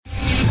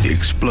The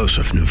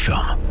explosive new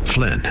film,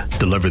 Flynn,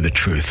 deliver the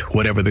truth,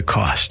 whatever the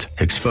cost,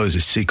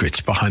 exposes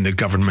secrets behind the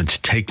government's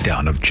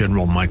takedown of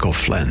General Michael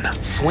Flynn.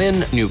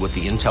 Flynn knew what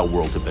the intel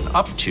world had been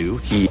up to.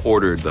 He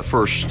ordered the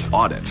first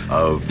audit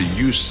of the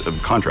use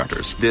of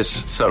contractors.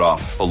 This set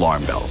off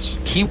alarm bells.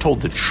 He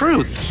told the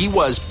truth. He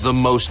was the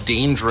most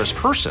dangerous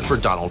person for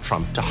Donald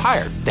Trump to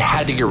hire. They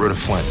had to get rid of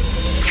Flynn.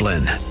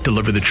 Flynn,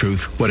 deliver the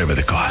truth, whatever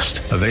the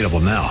cost. Available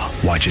now.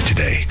 Watch it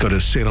today. Go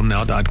to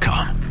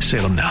salemnow.com.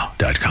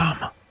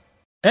 salemnow.com.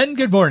 And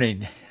good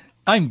morning.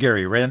 I'm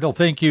Gary Randall.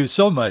 Thank you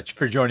so much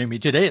for joining me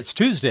today. It's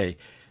Tuesday,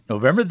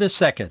 November the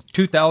 2nd,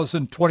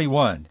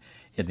 2021,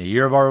 in the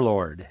year of our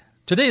Lord.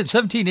 Today in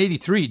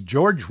 1783,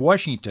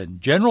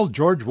 General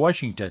George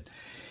Washington,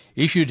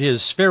 issued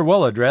his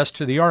farewell address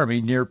to the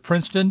Army near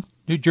Princeton,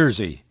 New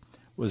Jersey.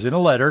 It was in a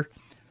letter.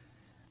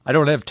 I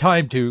don't have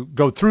time to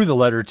go through the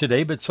letter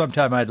today, but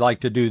sometime I'd like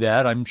to do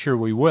that. I'm sure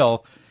we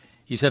will.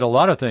 He said a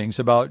lot of things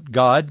about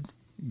God,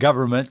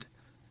 government,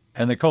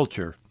 and the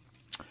culture.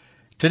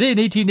 Today in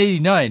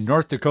 1889,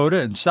 North Dakota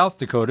and South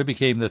Dakota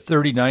became the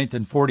 39th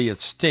and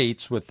 40th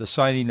states with the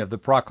signing of the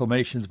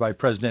proclamations by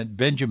President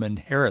Benjamin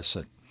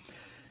Harrison.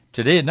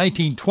 Today in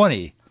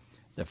 1920,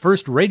 the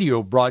first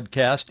radio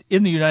broadcast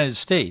in the United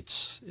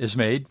States is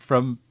made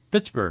from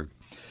Pittsburgh.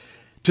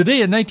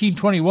 Today in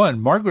 1921,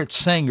 Margaret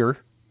Sanger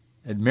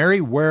and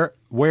Mary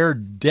Ware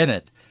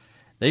Dennett,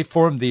 they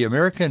formed the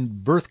American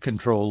Birth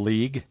Control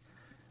League.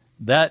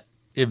 That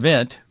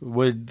event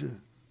would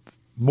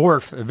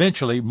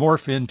eventually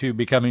morph into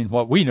becoming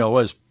what we know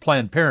as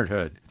Planned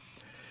Parenthood.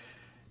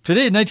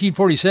 Today in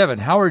 1947,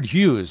 Howard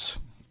Hughes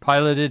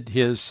piloted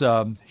his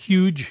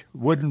huge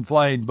wooden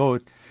flying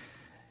boat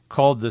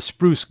called the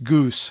Spruce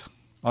Goose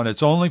on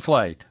its only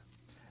flight.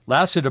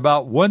 Lasted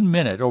about 1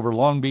 minute over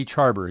Long Beach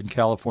Harbor in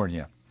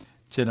California.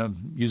 It's in a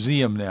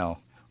museum now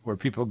where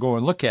people go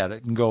and look at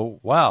it and go,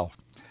 wow.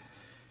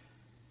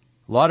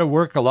 A lot of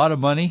work, a lot of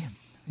money.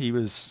 He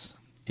was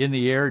in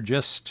the air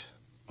just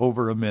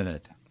over a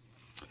minute.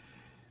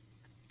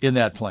 In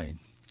that plane.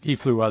 He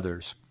flew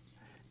others.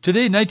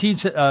 Today,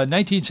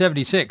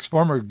 1976,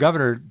 former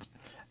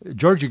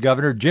Georgia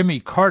Governor Jimmy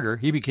Carter,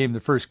 he became the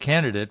first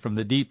candidate from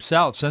the Deep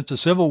South since the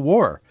Civil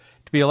War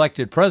to be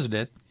elected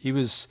president. He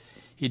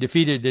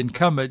defeated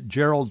incumbent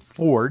Gerald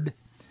Ford.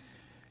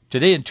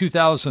 Today in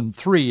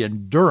 2003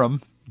 in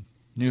Durham,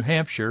 New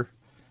Hampshire,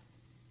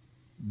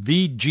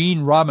 V.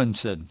 Gene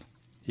Robinson,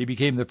 he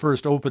became the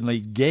first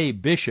openly gay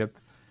bishop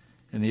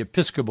in the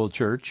Episcopal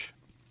Church.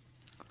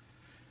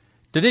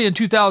 Today in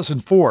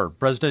 2004,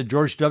 President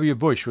George W.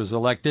 Bush was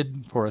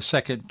elected for a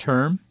second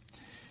term.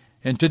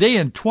 And today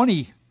in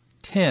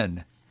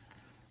 2010,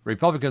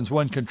 Republicans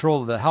won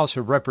control of the House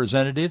of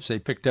Representatives. They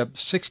picked up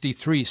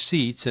 63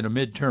 seats in a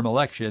midterm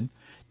election.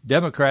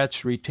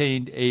 Democrats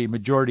retained a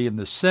majority in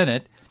the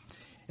Senate.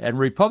 And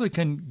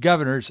Republican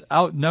governors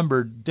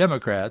outnumbered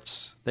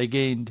Democrats. They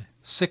gained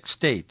 6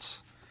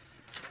 states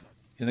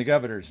in the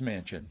governor's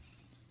mansion.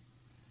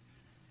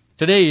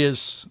 Today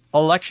is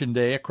Election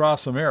Day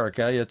across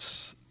America.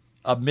 It's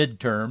a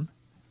midterm.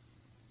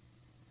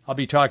 I'll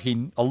be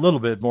talking a little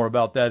bit more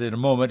about that in a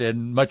moment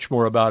and much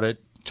more about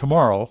it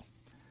tomorrow.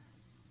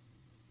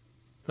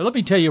 But let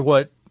me tell you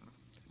what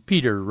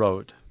Peter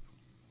wrote.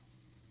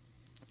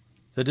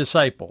 The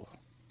disciple,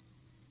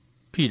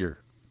 Peter.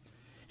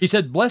 He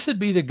said, "Blessed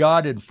be the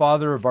God and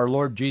Father of our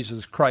Lord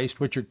Jesus Christ,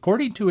 which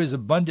according to his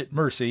abundant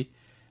mercy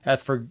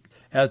hath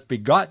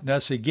begotten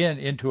us again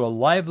into a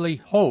lively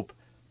hope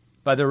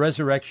by the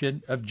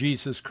resurrection of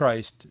Jesus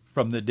Christ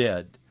from the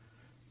dead."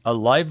 A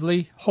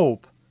lively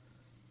hope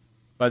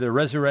by the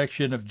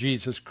resurrection of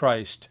Jesus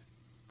Christ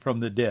from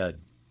the dead.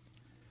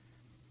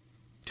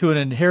 To an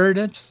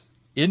inheritance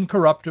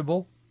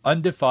incorruptible,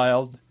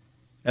 undefiled,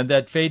 and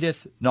that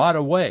fadeth not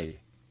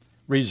away,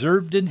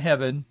 reserved in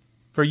heaven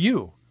for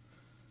you,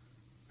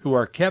 who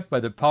are kept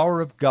by the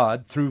power of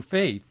God through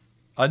faith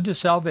unto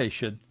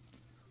salvation,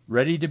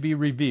 ready to be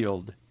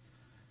revealed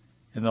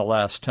in the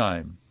last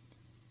time.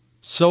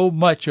 So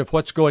much of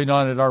what's going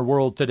on in our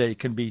world today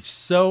can be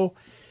so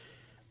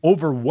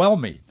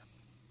overwhelming.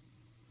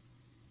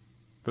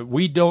 But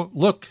we don't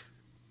look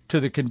to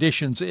the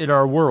conditions in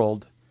our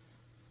world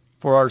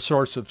for our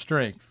source of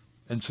strength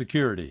and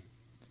security.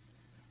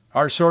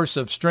 Our source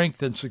of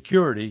strength and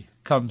security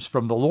comes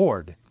from the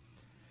Lord.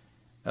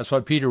 That's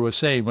what Peter was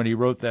saying when he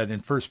wrote that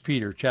in 1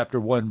 Peter chapter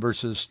 1,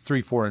 verses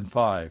 3, 4, and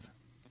 5.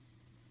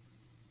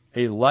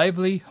 A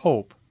lively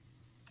hope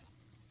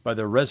by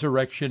the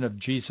resurrection of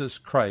Jesus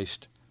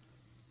Christ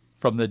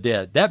from the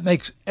dead. That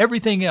makes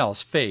everything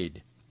else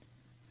fade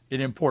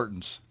in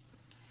importance.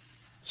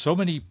 So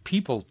many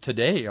people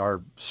today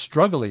are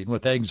struggling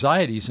with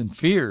anxieties and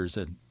fears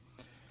and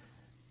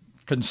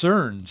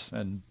concerns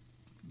and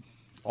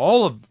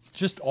all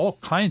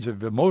kinds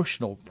of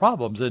emotional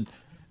problems. And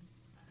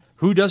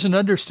who doesn't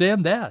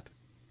understand that?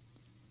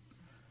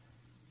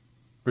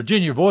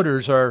 Virginia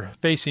voters are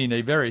facing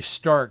a very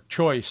stark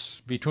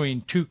choice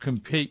between two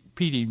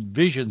competing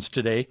visions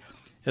today.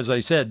 As I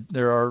said,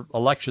 there are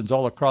elections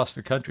all across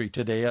the country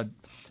today, a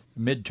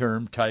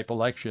midterm type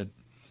election.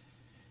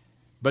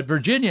 But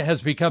Virginia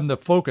has become the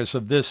focus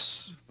of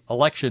this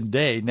election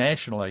day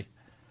nationally.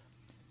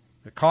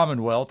 The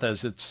Commonwealth,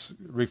 as it's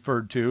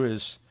referred to,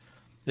 is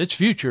its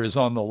future is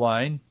on the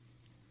line.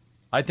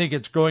 I think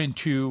it's going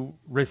to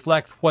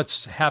reflect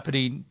what's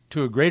happening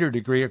to a greater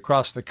degree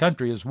across the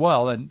country as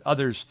well, and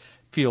others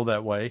feel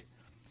that way.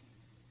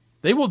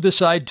 They will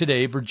decide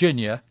today,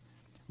 Virginia,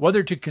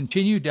 whether to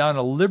continue down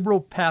a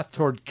liberal path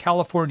toward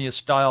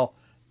California-style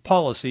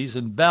policies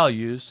and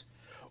values,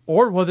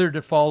 or whether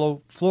to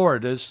follow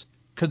Florida's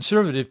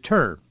conservative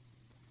turn.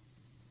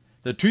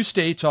 The two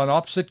states on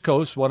opposite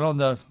coasts, one on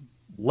the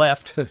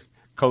left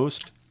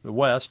coast, the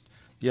west,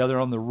 the other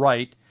on the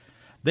right,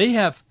 they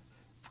have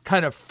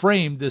kind of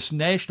framed this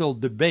national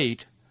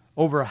debate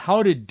over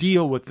how to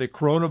deal with the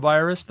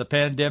coronavirus, the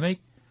pandemic,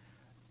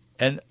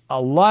 and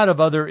a lot of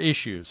other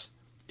issues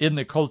in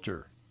the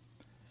culture.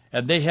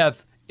 And they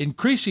have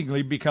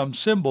increasingly become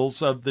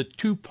symbols of the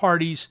two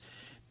parties,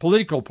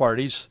 political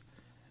parties'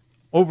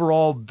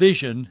 overall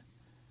vision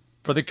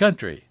for the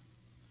country.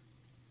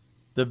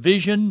 The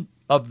vision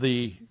of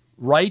the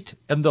right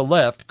and the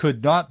left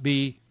could not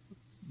be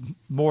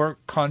more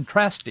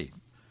contrasting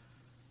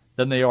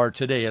than they are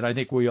today, and I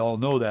think we all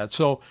know that.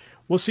 So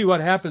we'll see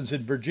what happens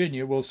in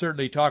Virginia. We'll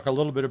certainly talk a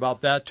little bit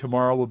about that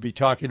tomorrow. We'll be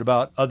talking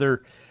about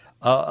other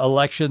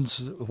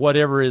elections,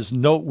 whatever is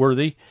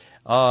noteworthy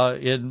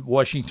in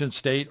Washington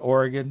State,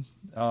 Oregon,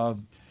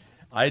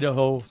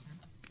 Idaho,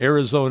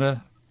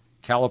 Arizona,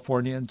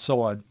 California, and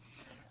so on,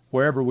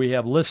 wherever we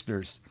have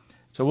listeners.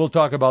 So we'll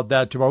talk about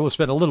that tomorrow. We'll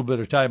spend a little bit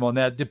of time on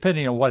that.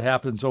 Depending on what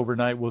happens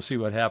overnight, we'll see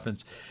what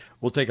happens.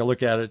 We'll take a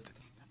look at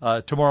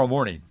it tomorrow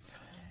morning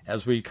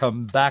as we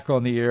come back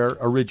on the air,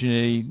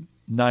 originating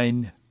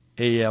 9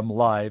 a.m.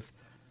 live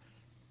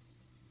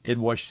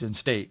in Washington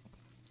State.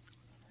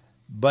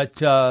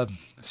 But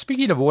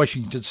speaking of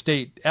Washington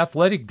State,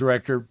 athletic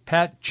director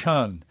Pat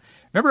Chun.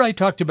 Remember I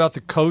talked about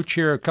the coach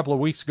here a couple of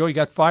weeks ago? He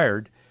got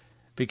fired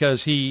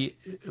because he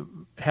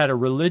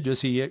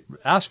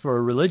asked for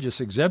a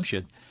religious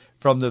exemption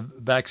from the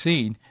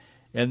vaccine,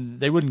 and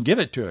they wouldn't give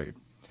it to him.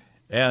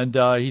 And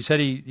he said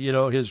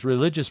his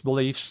religious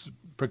beliefs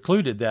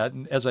precluded that.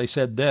 And as I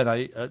said then,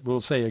 I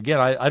will say again,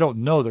 I don't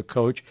know the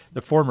coach,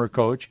 the former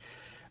coach,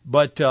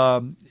 but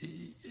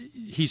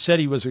he said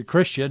he was a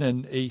Christian,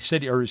 and he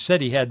said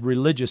he had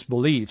religious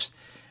beliefs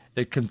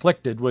that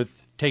conflicted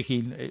with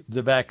taking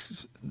the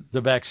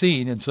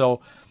vaccine. And so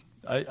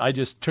I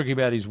just took him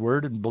at his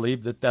word and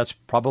believed that that's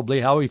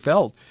probably how he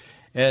felt.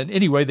 And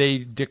anyway, they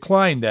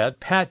declined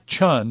that. Pat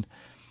Chun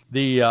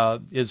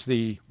is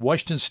the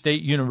Washington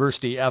State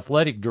University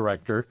athletic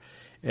director,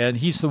 and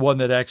he's the one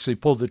that actually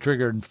pulled the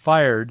trigger and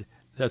fired.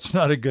 That's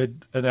not a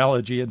good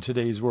analogy in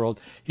today's world.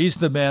 He's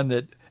the man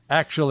that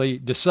actually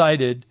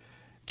decided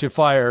to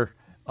fire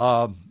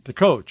the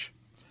coach.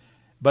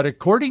 But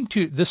according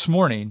to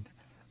the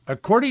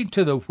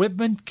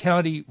Whitman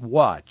County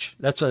Watch,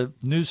 that's a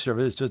news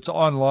service, it's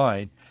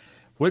online,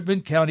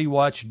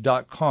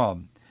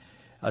 whitmancountywatch.com,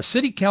 a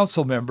city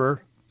council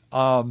member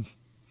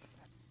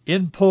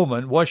in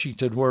Pullman,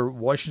 Washington, where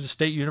Washington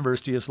State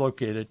University is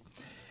located,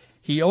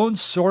 he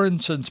owns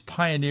Sorensen's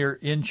Pioneer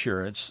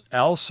Insurance.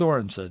 Al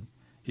Sorensen,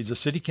 he's a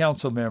city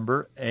council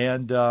member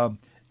and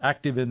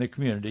active in the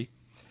community.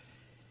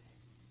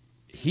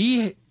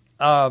 He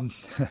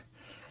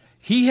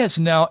is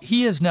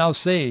now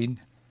saying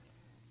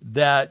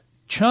that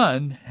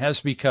Chun has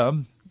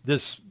become,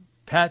 this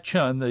Pat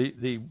Chun,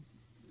 the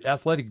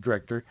athletic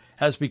director,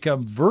 has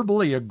become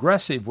verbally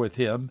aggressive with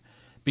him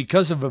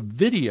because of a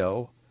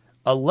video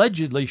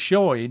allegedly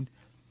showing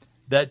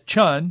that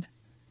Chun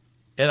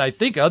and I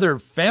think other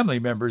family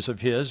members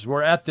of his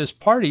were at this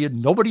party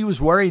and nobody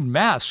was wearing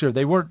masks, or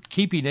they weren't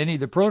keeping any of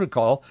the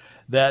protocol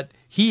that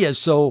he has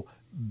so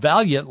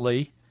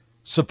valiantly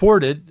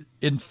supported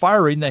in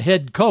firing the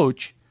head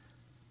coach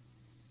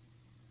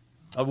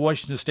of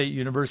Washington State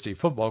University,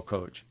 football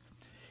coach.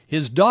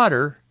 His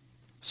daughter,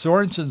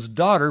 Sorensen's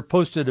daughter,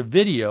 posted a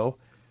video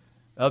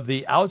of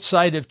the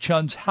outside of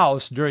Chun's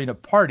house during a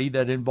party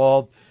that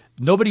involved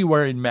nobody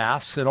wearing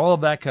masks and all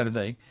of that kind of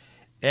thing.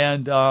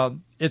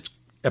 And it's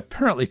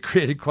apparently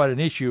created quite an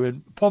issue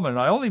in Pullman. And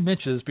I only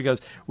mention this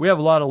because we have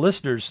a lot of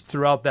listeners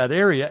throughout that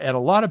area and a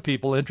lot of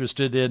people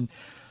interested in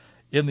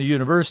the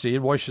university,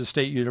 in Washington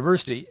State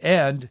University.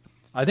 And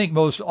I think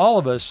most all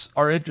of us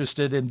are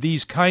interested in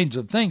these kinds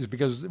of things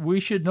because we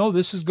should know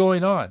this is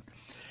going on.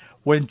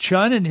 When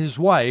Chun and his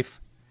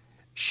wife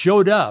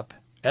showed up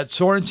at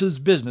Sorensen's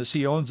business,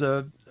 he owns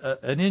an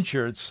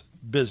insurance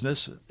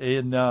business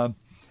in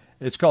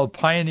it's called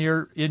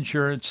Pioneer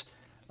Insurance,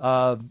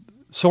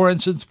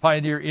 Sorensen's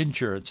Pioneer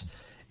Insurance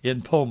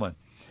in Pullman.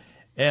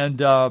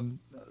 And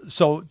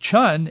so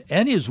Chun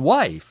and his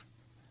wife,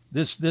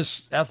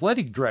 this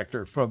athletic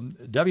director from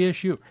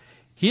WSU,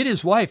 he and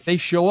his wife, they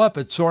show up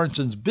at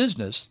Sorensen's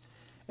business,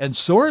 and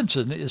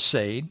Sorensen is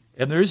saying,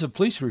 and there is a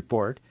police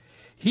report,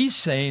 he's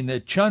saying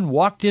that Chun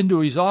walked into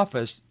his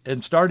office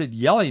and started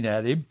yelling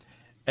at him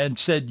and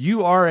said,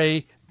 "You are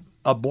a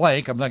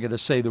blank." I'm not going to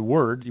say the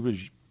word. He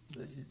was,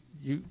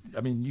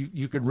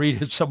 you can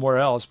read it somewhere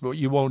else, but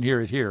you won't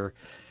hear it here.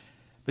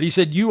 But he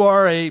said, you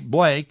are a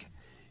blank.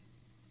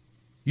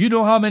 You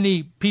know how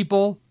many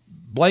people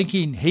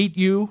blanking hate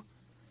you?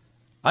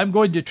 I'm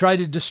going to try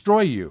to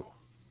destroy you.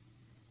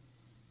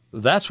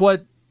 That's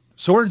what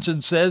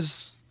Sorensen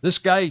says this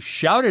guy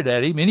shouted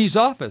at him in his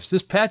office,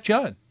 this Pat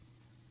Chun.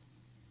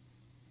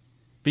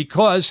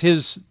 Because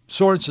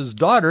Sorensen's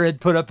daughter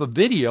had put up a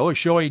video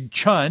showing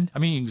Chun, I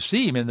mean, you can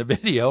see him in the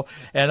video,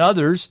 and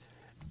others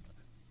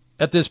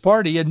at this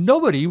party, and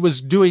nobody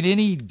was doing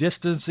any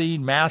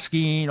distancing,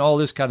 masking, all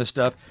this kind of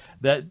stuff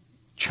that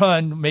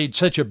Chun made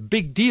such a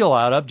big deal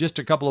out of just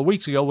a couple of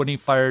weeks ago when he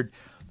fired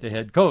the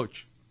head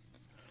coach.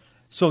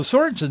 So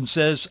Sorensen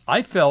says,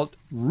 I felt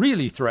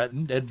really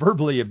threatened and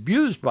verbally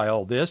abused by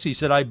all this. He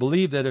said, I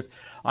believe that if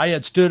I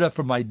had stood up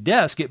from my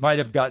desk, it might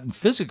have gotten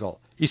physical.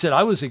 He said,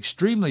 I was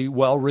extremely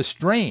well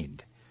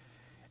restrained.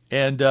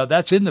 And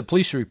that's in the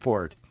police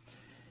report.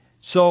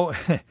 So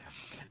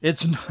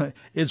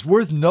it's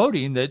worth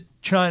noting that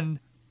Chun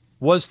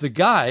was the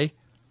guy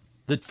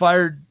that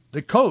fired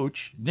the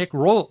coach, Nick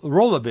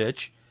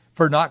Rolovich,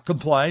 for not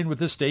complying with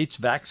the state's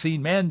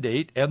vaccine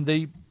mandate and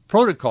the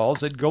protocols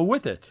that go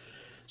with it.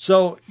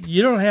 So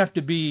you don't have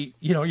to be,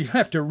 you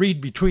have to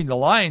read between the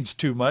lines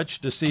too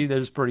much to see that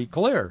it's pretty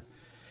clear.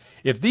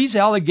 If these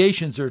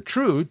allegations are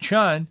true,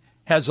 Chun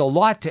has a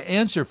lot to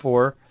answer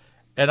for,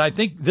 and I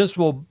think this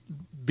will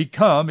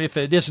become, if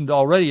it isn't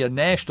already, a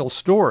national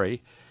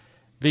story,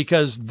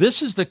 because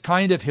this is the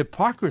kind of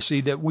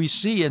hypocrisy that we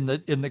see in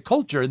the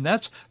culture, and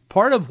that's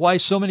part of why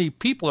so many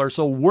people are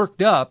so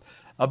worked up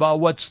about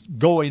what's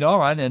going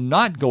on and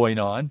not going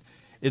on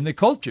in the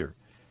culture.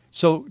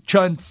 So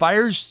Chun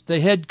fires the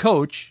head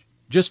coach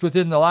just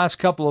within the last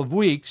couple of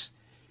weeks,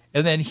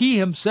 and then he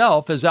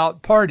himself is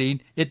out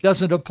partying. It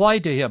doesn't apply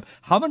to him.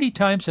 How many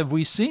times have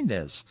we seen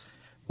this?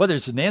 Whether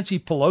it's Nancy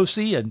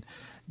Pelosi and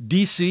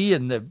D.C.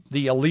 and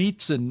the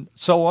elites and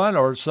so on,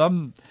 or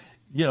some,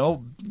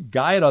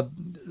 guy at a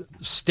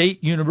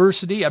state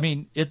university. I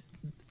mean,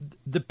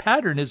 the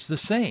pattern is the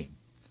same.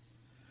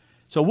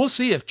 So we'll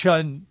see if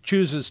Chun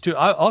chooses to.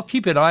 I'll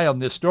keep an eye on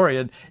this story.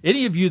 And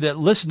any of you that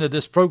listen to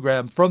this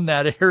program from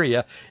that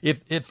area,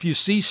 if you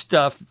see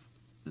stuff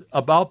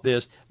about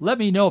this, let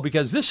me know,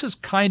 because this is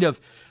kind of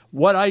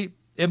what I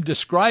am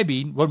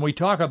describing when we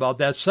talk about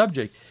that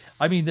subject.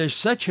 I mean, there's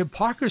such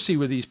hypocrisy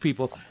with these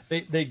people.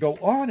 They go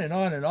on and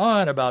on and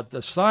on about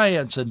the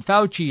science and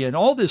Fauci and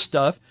all this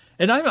stuff.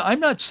 And I'm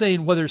not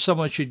saying whether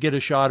someone should get a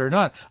shot or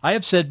not. I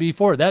have said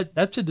before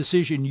that's a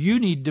decision you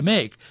need to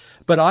make.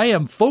 But I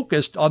am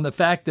focused on the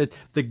fact that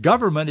the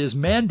government is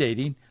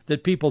mandating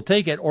that people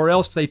take it, or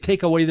else they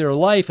take away their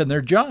life and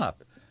their job.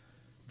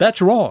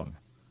 That's wrong.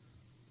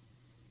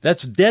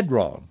 That's dead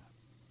wrong.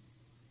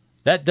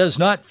 That does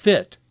not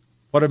fit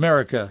what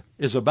America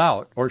is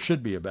about or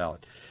should be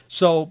about.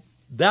 So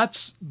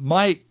that's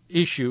my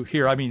issue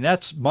here. I mean,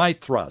 that's my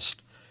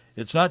thrust.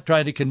 It's not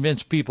trying to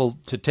convince people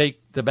to take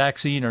the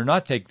vaccine or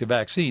not take the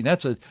vaccine.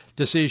 That's a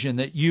decision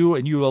that you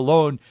and you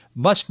alone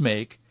must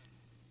make.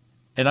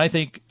 And I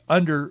think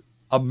under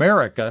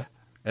America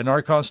and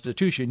our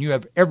Constitution, you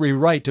have every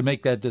right to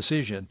make that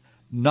decision,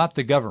 not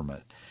the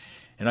government.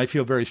 And I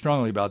feel very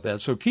strongly about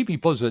that. So keep me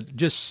posted.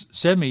 Just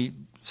send me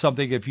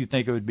something if you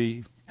think it would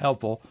be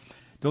helpful.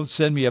 Don't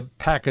send me a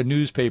pack of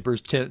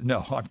newspapers.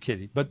 No, I'm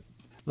kidding. But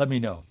let me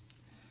know.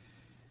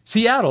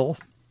 Seattle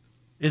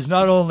is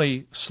not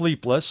only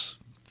sleepless,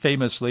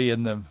 famously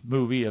in the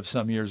movie of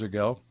some years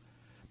ago,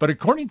 but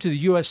according to the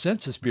U.S.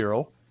 Census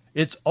Bureau,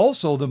 it's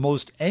also the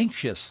most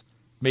anxious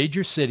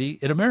major city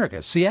in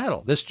America.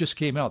 Seattle. This just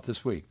came out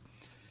this week.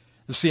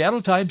 The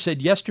Seattle Times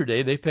said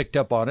yesterday, they picked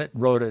up on it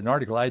and wrote an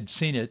article. I'd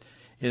seen it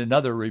in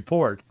another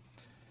report.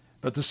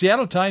 But the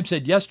Seattle Times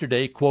said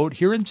yesterday, quote,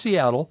 here in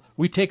Seattle,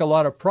 we take a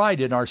lot of pride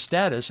in our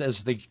status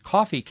as the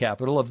coffee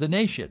capital of the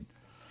nation.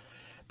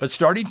 But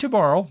starting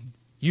tomorrow,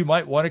 you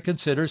might want to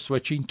consider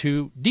switching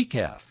to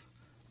decaf.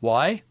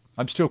 Why?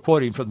 I'm still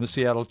quoting from the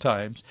Seattle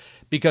Times.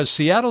 Because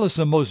Seattle is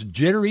the most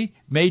jittery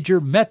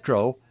major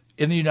metro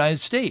in the United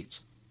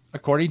States,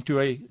 according to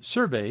a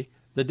survey,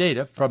 the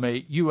data from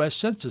a U.S.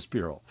 Census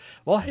Bureau.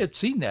 Well, I had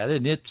seen that,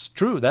 and it's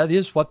true. That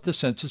is what the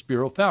Census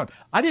Bureau found.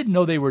 I didn't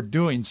know they were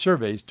doing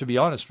surveys, to be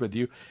honest with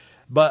you,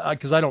 but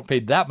because I don't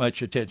pay that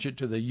much attention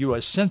to the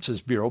U.S.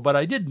 Census Bureau, but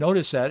I did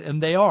notice that,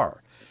 and they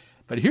are.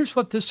 But here's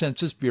what the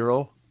Census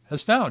Bureau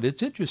has found.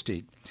 It's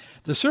interesting.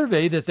 The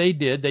survey that they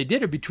did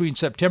it between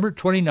September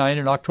 29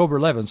 and October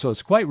 11, so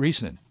it's quite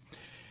recent.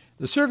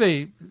 The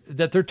survey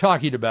that they're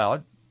talking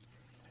about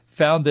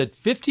found that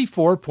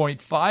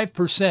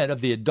 54.5% of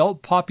the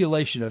adult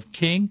population of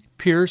King,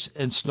 Pierce,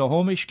 and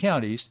Snohomish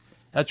counties,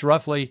 that's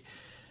roughly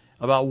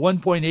about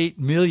 1.8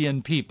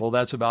 million people,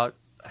 that's about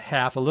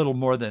half, a little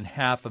more than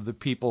half of the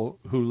people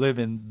who live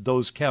in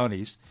those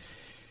counties,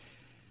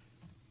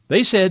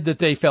 they said that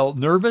they felt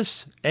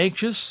nervous,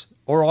 anxious,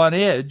 or on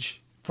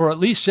edge for at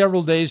least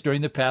several days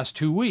during the past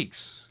 2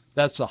 weeks.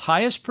 That's the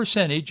highest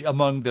percentage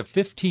among the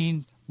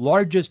 15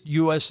 largest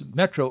U.S.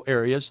 metro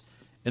areas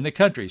in the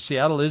country.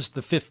 Seattle is the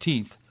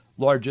 15th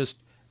largest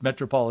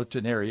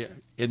metropolitan area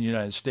in the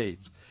United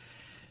States.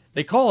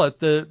 They call it,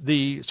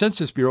 the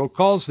Census Bureau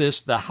calls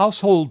this the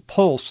Household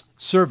Pulse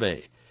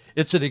Survey.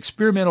 It's an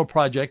experimental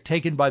project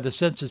taken by the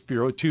Census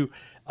Bureau to,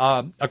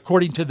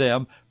 according to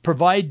them,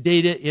 provide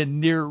data in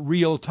near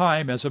real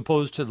time as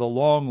opposed to the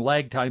long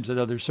lag times in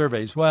other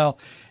surveys. Well,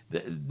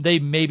 they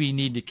maybe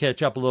need to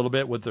catch up a little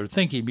bit with their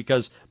thinking,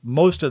 because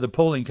most of the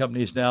polling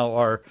companies now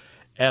are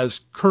as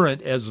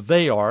current as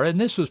they are, and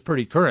this was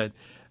pretty current,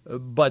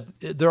 but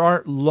there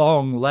aren't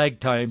long lag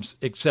times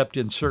except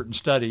in certain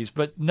studies.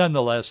 But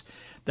nonetheless,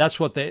 that's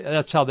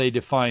how they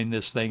define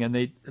this thing, and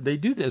they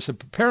do this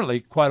apparently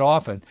quite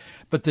often.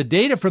 But the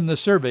data from the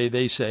survey,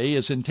 they say,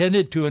 is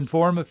intended to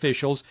inform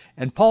officials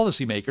and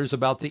policymakers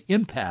about the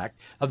impact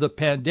of the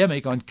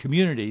pandemic on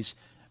communities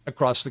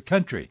across the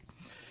country.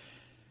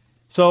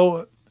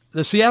 So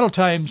the Seattle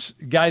Times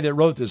guy that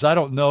wrote this, I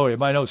don't know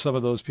him. I know some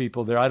of those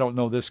people there. I don't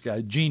know this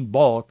guy, Gene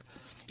Balk.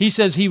 He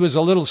says he was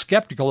a little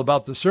skeptical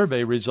about the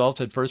survey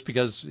results at first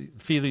because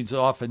feelings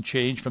often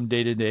change from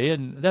day to day,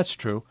 and that's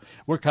true.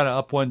 We're kind of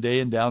up one day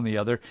and down the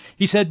other.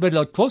 He said, but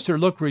a closer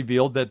look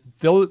revealed that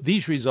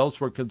these results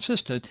were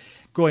consistent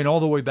going all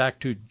the way back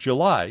to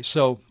July.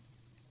 So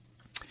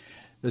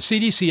the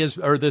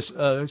CDC,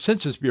 this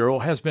Census Bureau,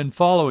 has been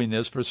following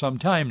this for some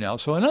time now.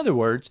 So in other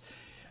words,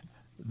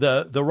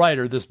 the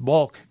writer, this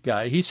Balk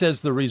guy, he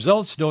says the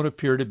results don't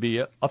appear to be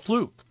a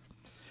fluke.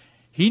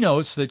 He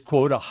notes that,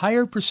 quote, a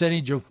higher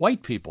percentage of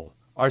white people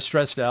are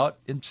stressed out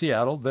in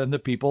Seattle than the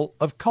people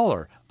of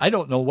color. I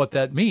don't know what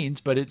that means,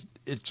 but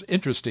it's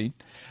interesting.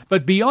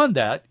 But beyond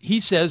that, he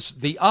says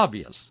the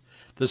obvious.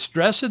 The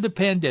stress of the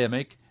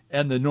pandemic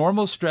and the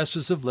normal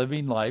stresses of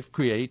living life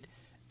create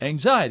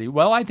anxiety.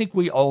 Well, I think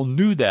we all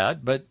knew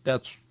that, but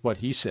that's what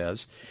he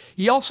says.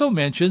 He also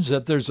mentions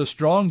that there's a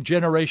strong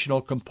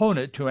generational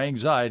component to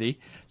anxiety.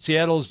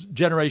 Seattle's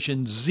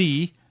Generation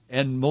Z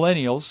and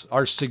millennials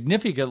are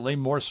significantly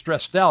more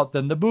stressed out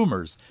than the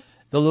boomers,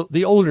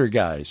 the older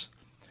guys.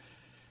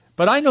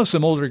 But I know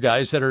some older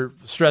guys that are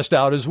stressed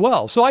out as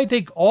well. So I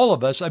think all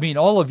of us,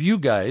 all of you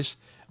guys,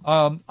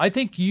 I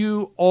think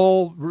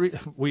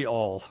we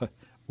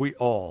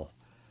all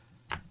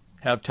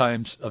have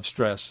times of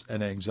stress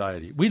and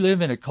anxiety. We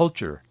live in a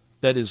culture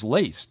that is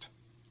laced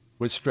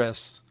with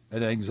stress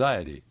and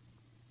anxiety.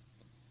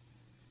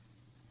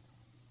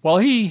 While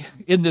he,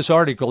 in this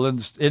article, and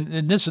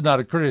this is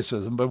not a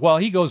criticism, but while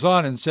he goes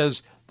on and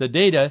says the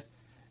data,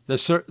 the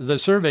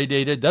survey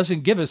data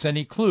doesn't give us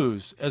any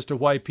clues as to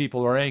why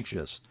people are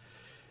anxious.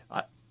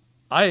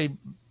 I'm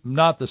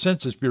not the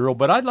Census Bureau,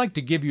 but I'd like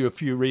to give you a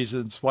few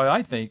reasons why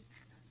I think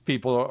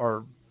people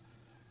are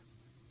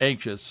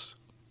anxious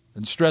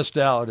and stressed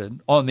out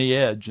and on the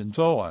edge and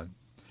so on.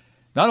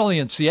 Not only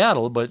in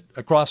Seattle, but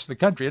across the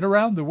country and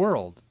around the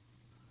world.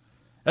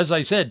 As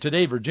I said,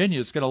 today Virginia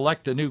is going to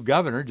elect a new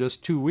governor.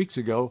 Just 2 weeks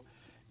ago,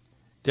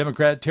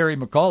 Democrat Terry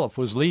McAuliffe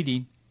was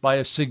leading by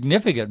a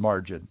significant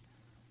margin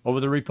over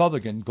the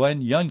Republican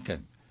Glenn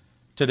Youngkin.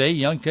 Today,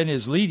 Youngkin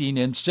is leading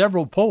in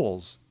several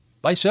polls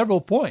by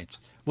several points.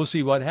 We'll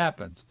see what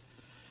happens.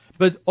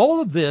 But all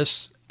of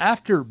this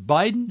after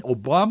Biden,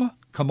 Obama,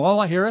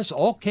 Kamala Harris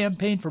all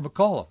campaigned for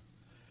McAuliffe.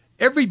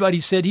 Everybody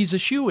said he's a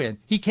shoo-in.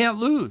 He can't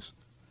lose.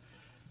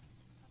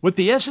 With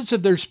the essence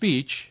of their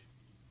speech,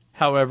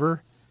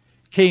 however,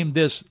 came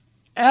this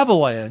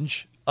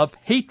avalanche of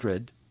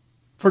hatred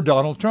for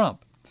Donald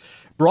Trump.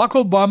 Barack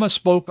Obama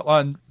spoke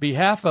on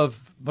behalf of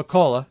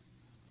McCullough.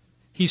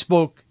 He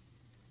spoke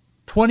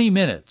 20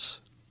 minutes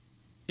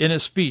in a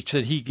speech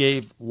that he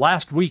gave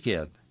last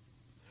weekend.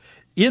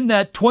 In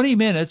that 20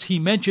 minutes, he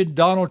mentioned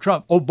Donald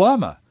Trump.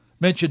 Obama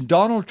mentioned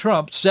Donald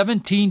Trump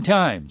 17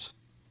 times.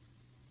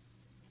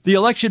 The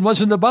election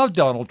wasn't about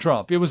Donald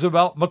Trump. It was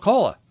about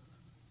McCullough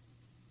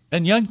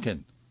and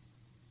Youngkin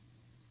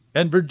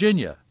and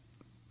Virginia.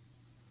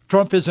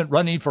 Trump isn't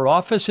running for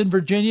office in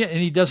Virginia, and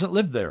he doesn't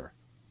live there.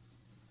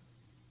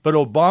 But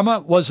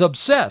Obama was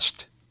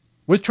obsessed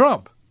with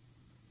Trump,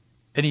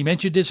 and he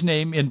mentioned his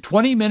name in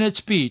 20-minute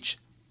speech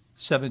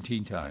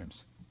 17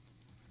 times.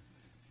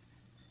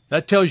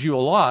 That tells you a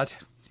lot.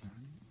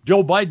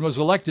 Joe Biden was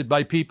elected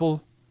by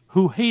people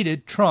who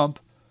hated Trump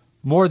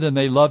more than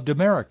they loved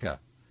America.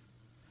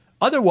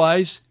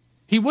 Otherwise,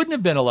 he wouldn't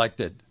have been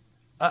elected.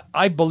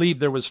 I believe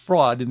there was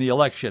fraud in the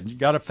election. You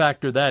got to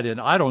factor that in.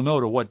 I don't know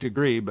to what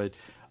degree, but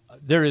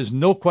there is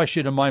no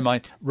question in my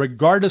mind,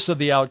 regardless of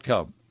the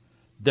outcome,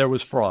 there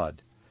was fraud.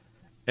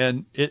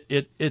 And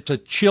it's a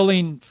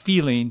chilling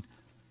feeling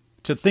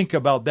to think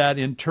about that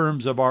in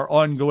terms of our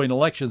ongoing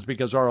elections,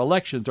 because our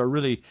elections are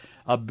really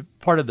a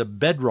part of the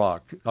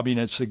bedrock.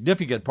 A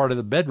significant part of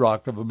the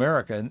bedrock of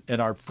America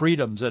and our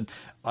freedoms and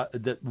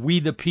that we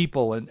the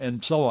people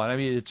and so on.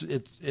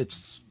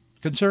 It's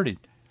concerning.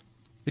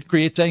 It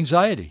creates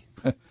anxiety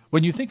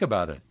when you think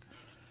about it.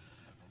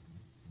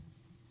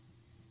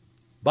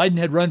 Biden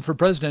had run for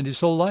president his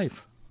whole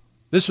life.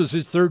 This was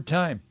his third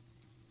time.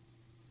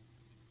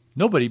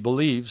 Nobody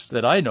believes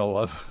that I know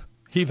of,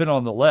 even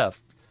on the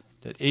left,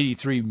 that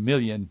 83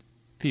 million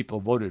people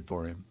voted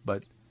for him,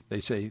 but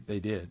they say they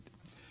did.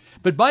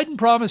 But Biden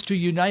promised to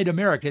unite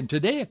America, and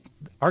today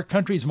our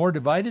country is more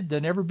divided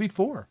than ever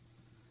before.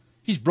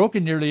 He's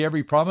broken nearly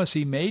every promise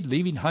he made,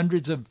 leaving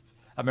hundreds of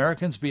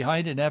Americans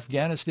behind in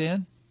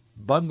Afghanistan,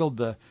 bungled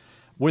the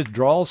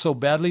withdrawal so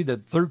badly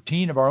that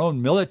 13 of our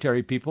own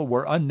military people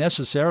were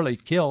unnecessarily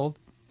killed.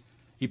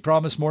 He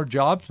promised more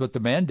jobs, but the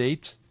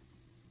mandates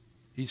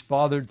he's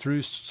fathered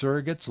through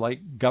surrogates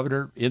like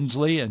Governor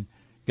Inslee and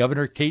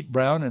Governor Kate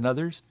Brown and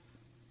others.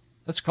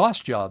 That's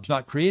cost jobs,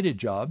 not created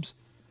jobs.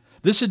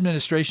 This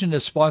administration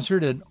has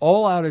sponsored an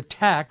all-out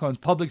attack on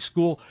public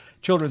school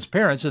children's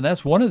parents, and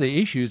that's one of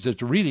the issues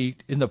that's really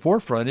in the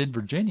forefront in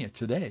Virginia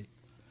today.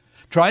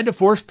 Trying to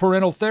force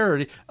parental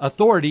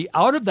authority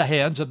out of the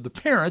hands of the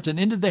parents and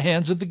into the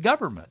hands of the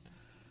government.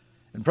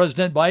 And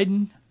President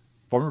Biden,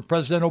 former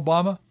President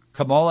Obama,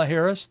 Kamala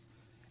Harris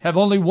have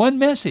only one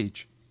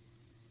message: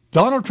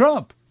 Donald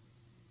Trump.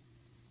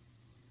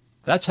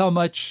 That's how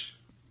much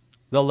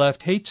the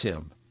left hates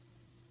him.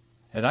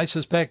 And I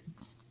suspect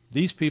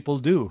these people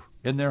do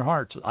in their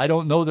hearts. I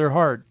don't know their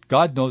heart.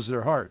 God knows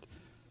their heart.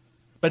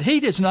 But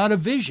hate is not a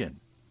vision.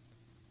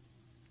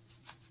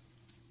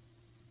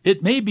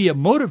 It may be a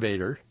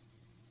motivator,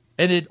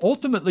 and it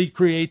ultimately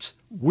creates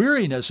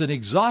weariness and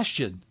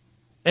exhaustion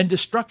and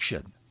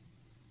destruction.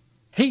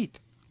 Hate.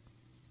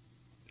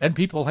 And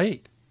people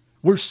hate.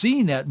 We're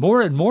seeing that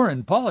more and more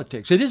in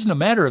politics. It isn't a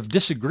matter of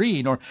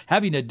disagreeing or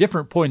having a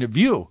different point of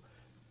view.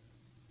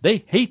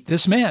 They hate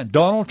this man,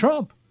 Donald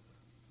Trump.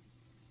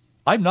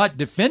 I'm not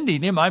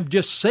defending him. I'm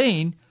just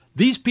saying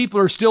these people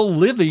are still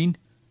living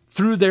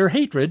through their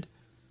hatred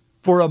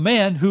for a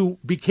man who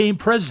became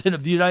president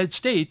of the United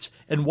States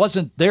and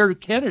wasn't their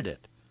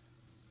candidate.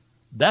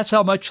 That's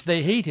how much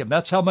they hate him.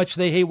 That's how much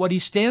they hate what he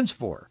stands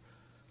for,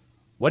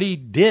 what he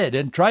did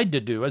and tried to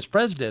do as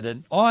president,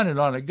 and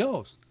on it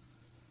goes.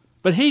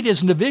 But hate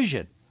isn't a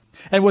vision.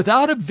 And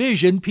without a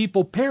vision,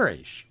 people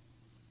perish.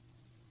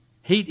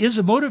 Hate is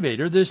a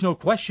motivator. There's no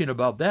question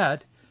about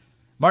that.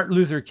 Martin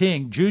Luther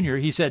King Jr.,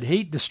 he said,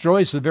 hate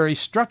destroys the very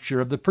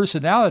structure of the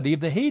personality of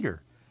the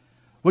hater.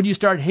 When you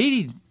start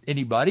hating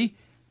anybody,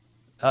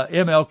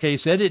 MLK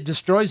said, it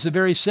destroys the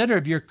very center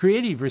of your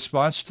creative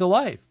response to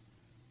life.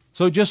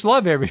 So just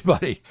love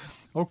everybody.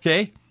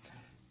 Okay.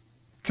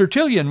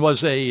 Tertullian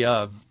was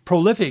a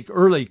prolific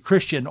early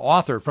Christian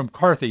author from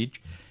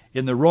Carthage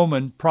in the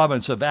Roman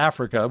province of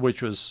Africa,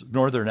 which was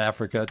northern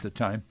Africa at the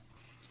time.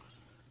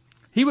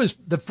 He was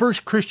the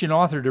first Christian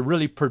author to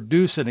really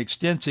produce an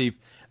extensive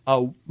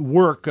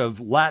work of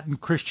Latin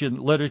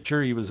Christian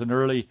literature. He was an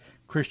early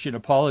Christian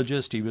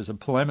apologist. He was a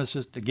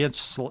polemicist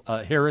against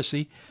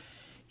heresy.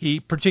 He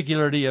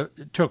particularly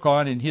took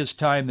on in his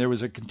time, there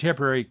was a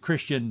contemporary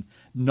Christian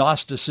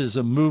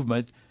Gnosticism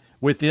movement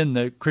within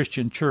the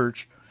Christian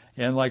church.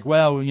 And like,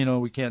 well, you know,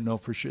 we can't know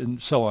for sure, and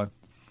so on.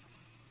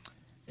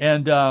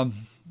 And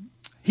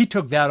he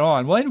took that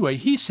on. Well, anyway,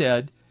 he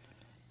said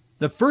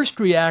the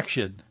first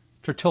reaction,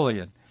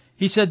 Tertullian,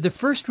 he said the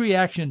first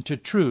reaction to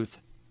truth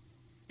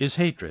is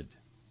hatred.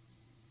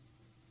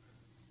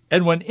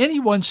 And when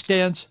anyone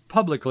stands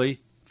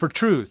publicly for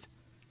truth,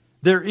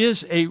 there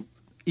is a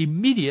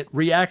immediate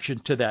reaction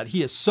to that.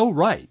 He is so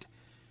right,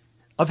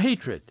 of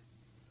hatred.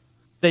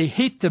 They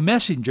hate the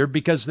messenger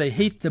because they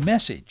hate the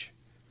message.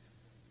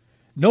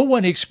 No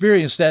one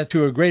experienced that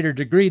to a greater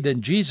degree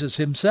than Jesus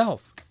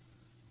himself.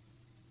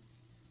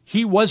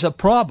 He was a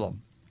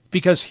problem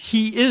because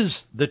he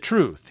is the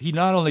truth. He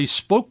not only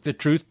spoke the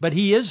truth, but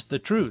he is the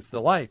truth,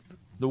 the life,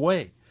 the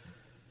way.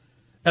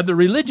 And the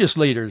religious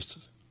leaders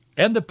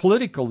and the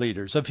political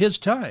leaders of his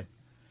time,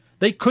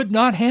 they could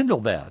not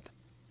handle that.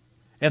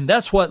 And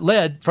that's what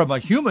led, from a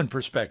human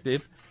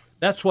perspective,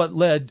 that's what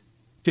led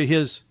to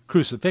his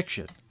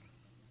crucifixion.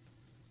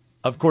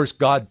 Of course,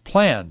 God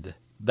planned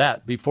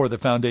that before the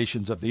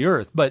foundations of the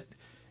earth, but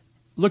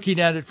looking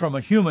at it from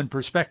a human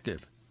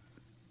perspective,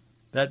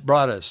 that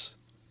brought us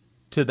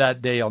to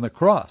that day on the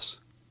cross.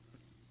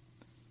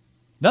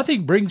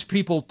 Nothing brings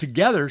people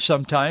together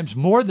sometimes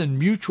more than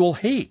mutual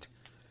hate.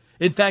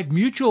 In fact,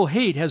 mutual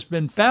hate has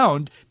been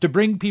found to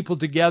bring people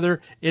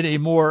together in a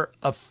more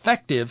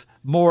effective,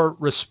 more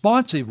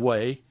responsive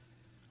way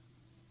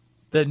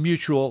than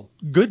mutual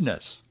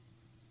goodness.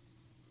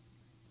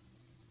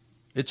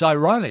 It's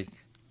ironic,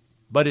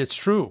 but it's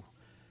true.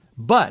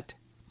 But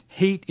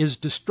hate is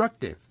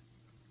destructive.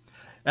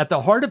 At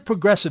the heart of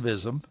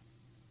progressivism,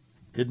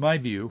 in my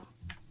view,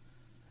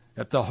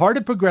 at the heart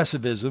of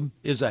progressivism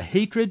is a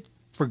hatred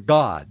for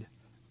God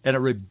and a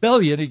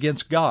rebellion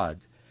against God,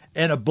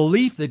 and a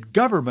belief that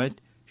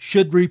government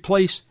should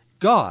replace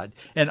God.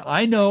 And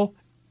I know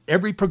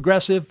every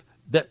progressive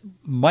that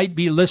might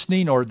be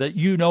listening or that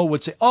you know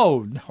would say,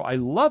 oh, no, I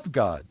love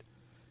God.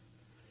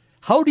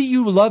 How do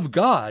you love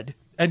God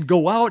and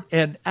go out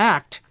and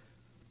act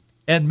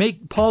and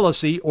make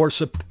policy or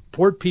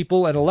support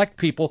people and elect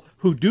people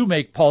who do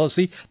make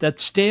policy that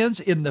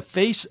stands in the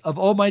face of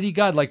Almighty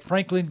God, like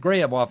Franklin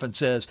Graham often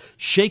says,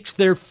 shakes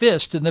their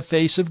fist in the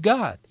face of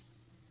God?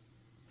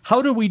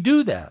 How do we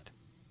do that?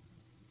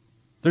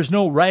 There's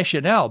no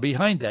rationale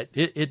behind that.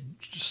 It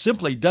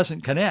simply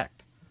doesn't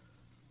connect.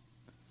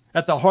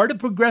 At the heart of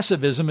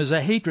progressivism is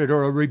a hatred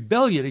or a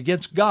rebellion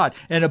against God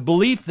and a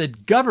belief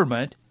that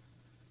government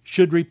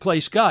should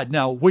replace God.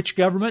 Now, which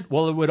government?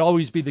 Well, it would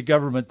always be the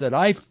government that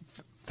I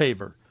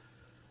favor.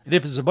 And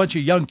if it's a bunch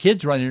of young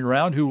kids running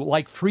around who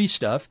like free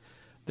stuff,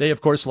 they,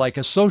 of course, like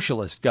a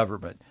socialist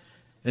government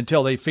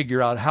until they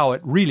figure out how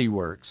it really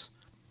works.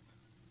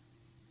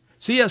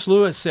 C.S.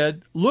 Lewis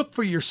said, "Look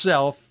for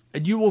yourself,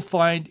 and you will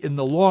find in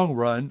the long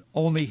run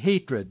only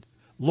hatred,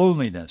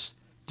 loneliness,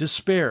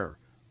 despair,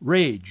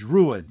 rage,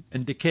 ruin,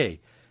 and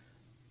decay."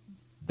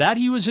 That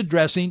he was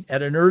addressing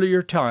at an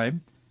earlier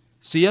time.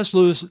 C.S.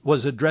 Lewis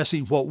was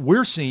addressing what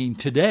we're seeing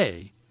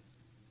today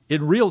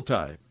in real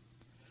time.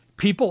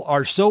 People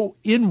are so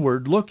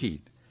inward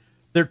looking.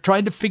 They're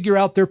trying to figure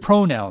out their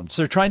pronouns.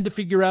 They're trying to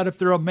figure out if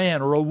they're a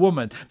man or a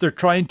woman. They're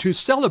trying to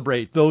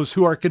celebrate those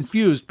who are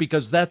confused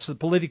because that's the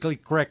politically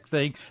correct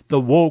thing, the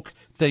woke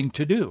thing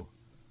to do.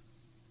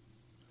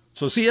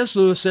 So C.S.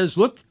 Lewis says,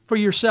 look for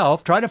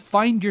yourself, try to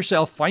find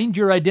yourself, find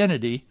your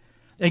identity,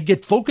 and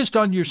get focused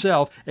on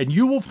yourself, and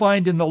you will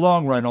find in the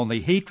long run only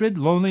hatred,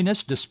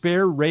 loneliness,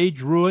 despair,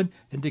 rage, ruin,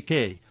 and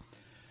decay.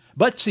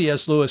 But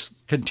C.S. Lewis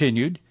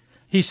continued,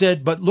 he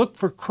said, but look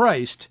for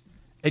Christ,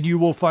 and you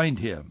will find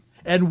him,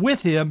 and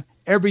with him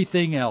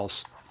everything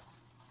else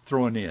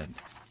thrown in.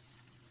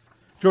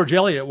 George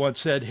Eliot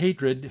once said,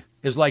 hatred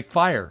is like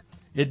fire.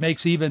 It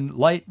makes even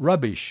light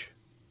rubbish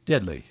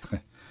deadly.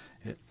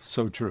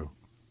 So true.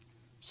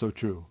 So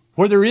true.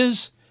 Where there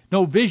is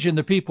no vision,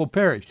 the people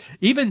perish.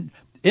 Even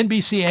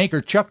NBC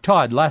anchor Chuck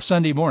Todd last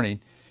Sunday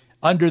morning,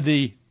 under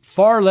the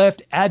far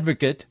left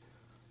advocate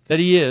that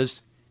he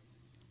is,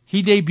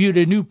 he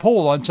debuted a new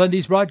poll on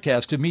Sunday's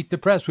broadcast to Meet the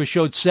Press, which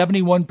showed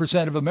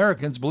 71% of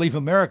Americans believe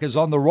America is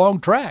on the wrong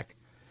track.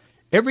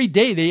 Every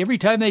day, every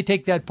time they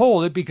take that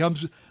poll, it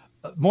becomes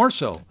more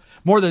so.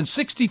 More than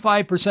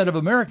 65% of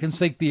Americans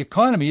think the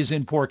economy is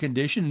in poor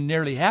condition, and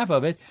nearly half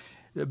of it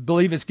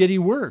believe it's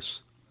getting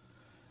worse.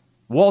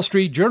 Wall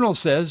Street Journal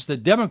says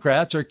that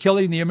Democrats are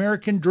killing the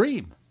American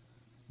dream.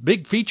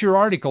 Big feature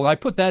article. I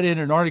put that in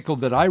an article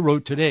that I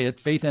wrote today at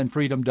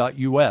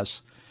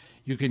faithandfreedom.us.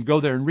 You can go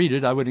there and read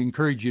it. I would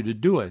encourage you to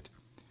do it.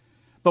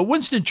 But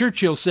Winston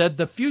Churchill said,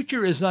 the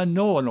future is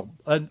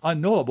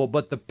unknowable,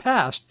 but the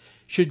past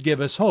should give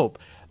us hope.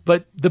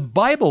 But the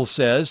Bible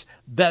says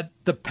that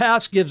the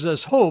past gives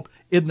us hope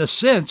in the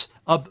sense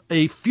of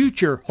a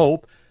future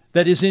hope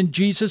that is in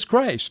Jesus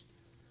Christ,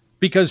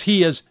 because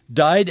he has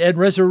died and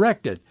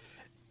resurrected,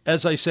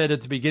 as I said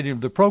at the beginning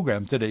of the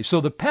program today.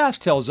 So the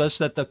past tells us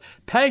that the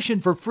passion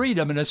for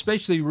freedom, and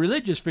especially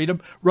religious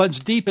freedom,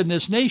 runs deep in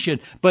this nation,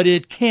 but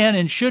it can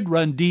and should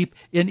run deep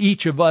in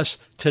each of us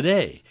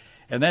today.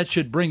 And that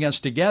should bring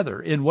us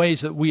together in ways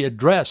that we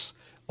address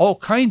all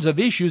kinds of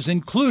issues,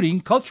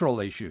 including cultural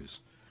issues.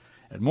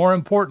 And more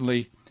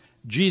importantly,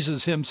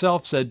 Jesus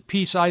himself said,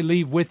 peace I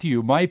leave with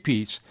you, my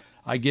peace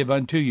I give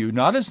unto you.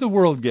 Not as the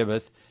world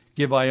giveth,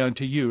 give I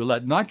unto you.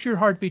 Let not your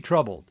heart be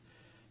troubled,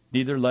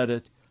 neither let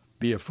it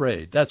be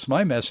afraid. That's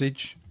my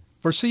message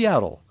for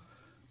Seattle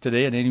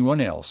today, and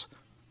anyone else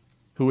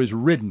who is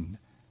ridden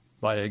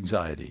by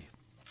anxiety.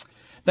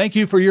 Thank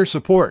you for your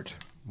support.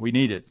 We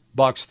need it.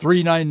 Box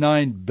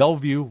 399,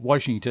 Bellevue,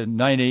 Washington,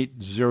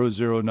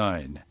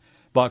 98009.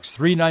 Box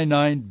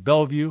 399,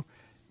 Bellevue,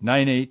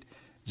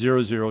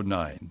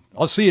 98009.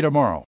 I'll see you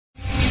tomorrow.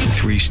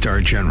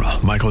 3-star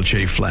General Michael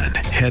J. Flynn,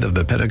 head of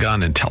the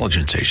Pentagon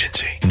Intelligence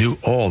Agency, knew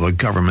all the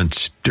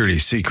government's dirty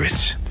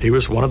secrets. He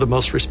was one of the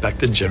most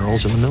respected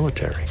generals in the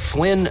military.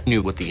 Flynn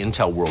knew what the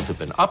intel world had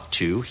been up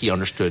to. He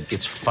understood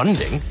its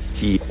funding.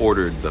 He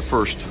ordered the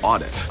first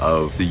audit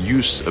of the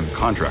use of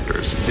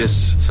contractors.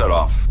 This set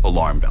off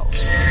alarm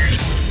bells.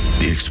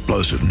 The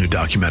explosive new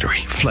documentary,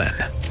 Flynn,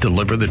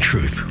 Deliver the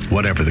Truth,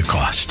 Whatever the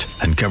Cost,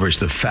 uncovers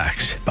the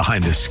facts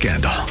behind this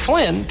scandal.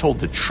 Flynn told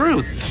the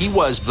truth. He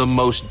was the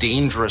most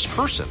dangerous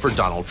person for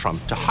Donald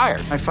Trump to hire.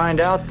 I find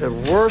out the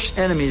worst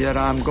enemy that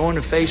I'm going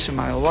to face in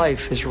my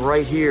life is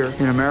right here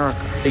in America.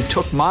 They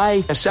took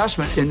my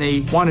assessment and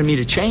they wanted me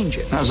to change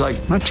it. And I was like,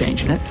 I'm not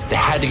changing it. They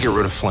had to get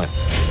rid of Flynn.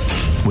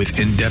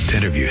 With in-depth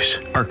interviews,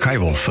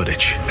 archival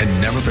footage,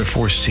 and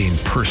never-before-seen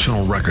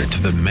personal records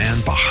of the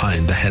man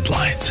behind the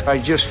headlines. I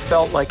just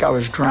felt like I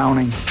was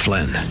drowning.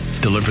 Flynn,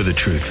 Deliver the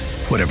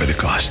Truth, Whatever the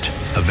Cost.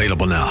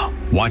 Available now.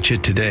 Watch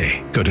it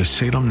today. Go to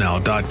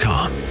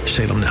salemnow.com.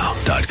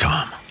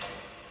 salemnow.com.